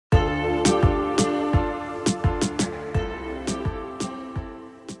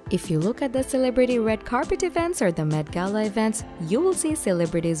If you look at the celebrity red carpet events or the Met Gala events, you will see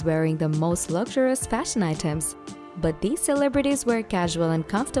celebrities wearing the most luxurious fashion items. But these celebrities wear casual and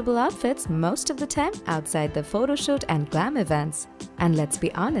comfortable outfits most of the time outside the photo shoot and glam events. And let's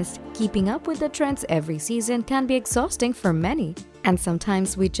be honest, keeping up with the trends every season can be exhausting for many. And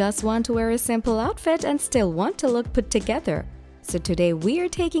sometimes we just want to wear a simple outfit and still want to look put together. So today we are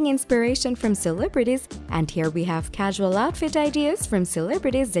taking inspiration from celebrities, and here we have casual outfit ideas from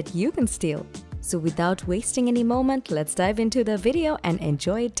celebrities that you can steal. So without wasting any moment, let's dive into the video and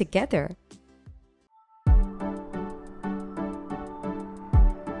enjoy it together.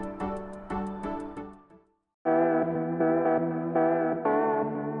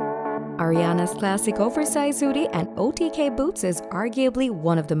 Ariana's classic oversized hoodie and OTK boots is arguably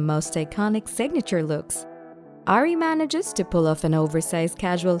one of the most iconic signature looks. Ari manages to pull off an oversized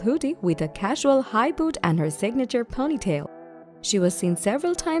casual hoodie with a casual high boot and her signature ponytail. She was seen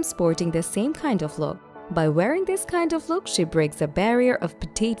several times sporting the same kind of look. By wearing this kind of look, she breaks the barrier of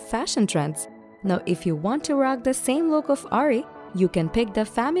petite fashion trends. Now, if you want to rock the same look of Ari, you can pick the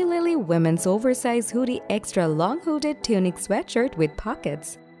Famulily women's oversized hoodie extra long hooded tunic sweatshirt with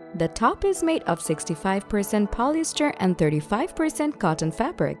pockets. The top is made of 65% polyester and 35% cotton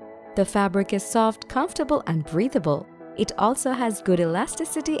fabric. The fabric is soft, comfortable, and breathable. It also has good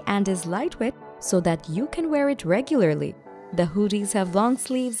elasticity and is lightweight so that you can wear it regularly. The hoodies have long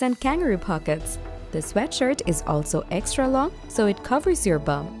sleeves and kangaroo pockets. The sweatshirt is also extra long, so it covers your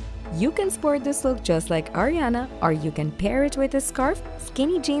bum. You can sport this look just like Ariana, or you can pair it with a scarf,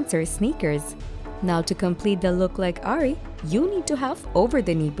 skinny jeans, or sneakers. Now, to complete the look like Ari, you need to have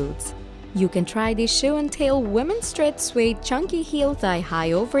over-the-knee boots. You can try these shoe and tail women's stretch suede chunky heel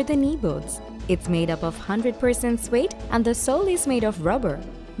thigh-high over-the-knee boots. It's made up of 100% suede and the sole is made of rubber.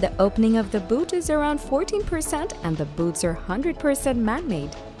 The opening of the boot is around 14% and the boots are 100%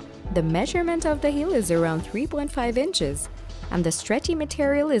 man-made. The measurement of the heel is around 3.5 inches. And the stretchy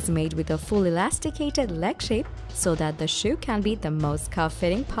material is made with a full elasticated leg shape so that the shoe can be the most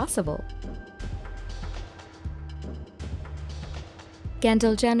cuff-fitting possible.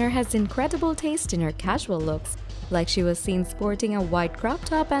 Kendall Jenner has incredible taste in her casual looks, like she was seen sporting a white crop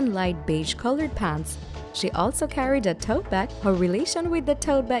top and light beige colored pants. She also carried a tote bag. Her relation with the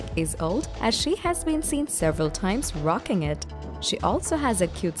tote bag is old, as she has been seen several times rocking it. She also has a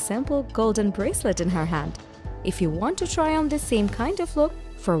cute simple golden bracelet in her hand. If you want to try on the same kind of look,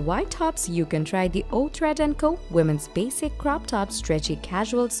 for white tops you can try the OThread & Co. women's basic crop top stretchy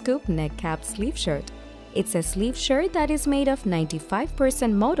casual scoop neck cap sleeve shirt. It's a sleeve shirt that is made of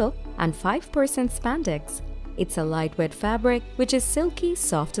 95% modal and 5% spandex. It's a lightweight fabric which is silky,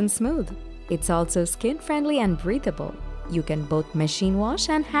 soft and smooth. It's also skin-friendly and breathable. You can both machine wash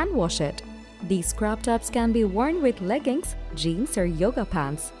and hand wash it. These crop tops can be worn with leggings, jeans or yoga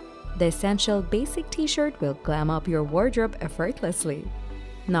pants. The essential basic t-shirt will glam up your wardrobe effortlessly.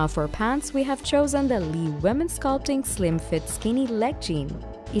 Now for pants, we have chosen the Lee Women's Sculpting Slim Fit Skinny Leg Jean.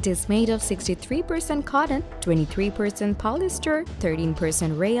 It is made of 63% cotton, 23% polyester,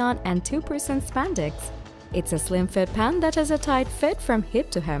 13% rayon, and 2% spandex. It's a slim fit pant that has a tight fit from hip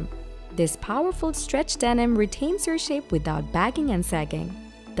to hem. This powerful stretch denim retains your shape without bagging and sagging.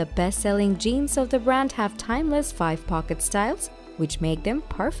 The best-selling jeans of the brand have timeless 5-pocket styles, which make them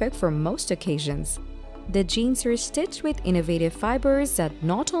perfect for most occasions. The jeans are stitched with innovative fibers that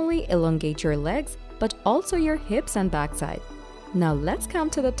not only elongate your legs, but also your hips and backside. Now let's come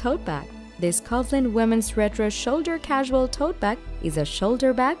to the tote bag. This Covelin women's retro shoulder casual tote bag is a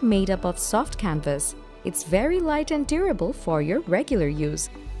shoulder bag made up of soft canvas. It's very light and durable for your regular use.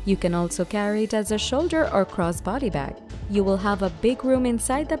 You can also carry it as a shoulder or crossbody bag. You will have a big room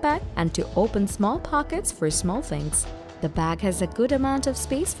inside the bag and to open small pockets for small things. The bag has a good amount of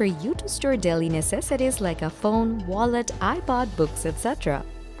space for you to store daily necessities like a phone, wallet, iPod, books, etc.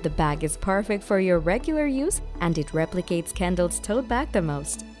 The bag is perfect for your regular use and it replicates Kendall's tote bag the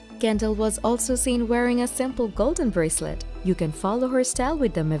most. Kendall was also seen wearing a simple golden bracelet. You can follow her style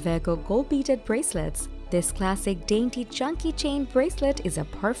with the MEVECCO gold beaded bracelets. This classic dainty chunky chain bracelet is a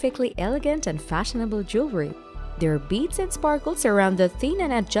perfectly elegant and fashionable jewelry. There are beads and sparkles around the thin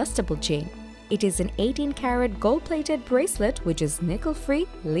and adjustable chain. It is an 18-karat gold-plated bracelet which is nickel-free,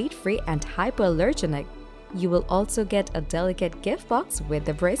 lead-free and hypoallergenic. You will also get a delicate gift box with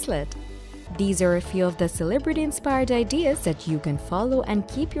the bracelet. These are a few of the celebrity-inspired ideas that you can follow and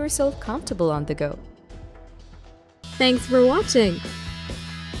keep yourself comfortable on the go. Thanks for watching!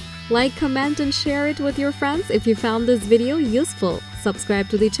 Like, comment and share it with your friends if you found this video useful. Subscribe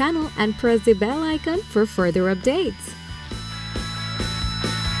to the channel and press the bell icon for further updates.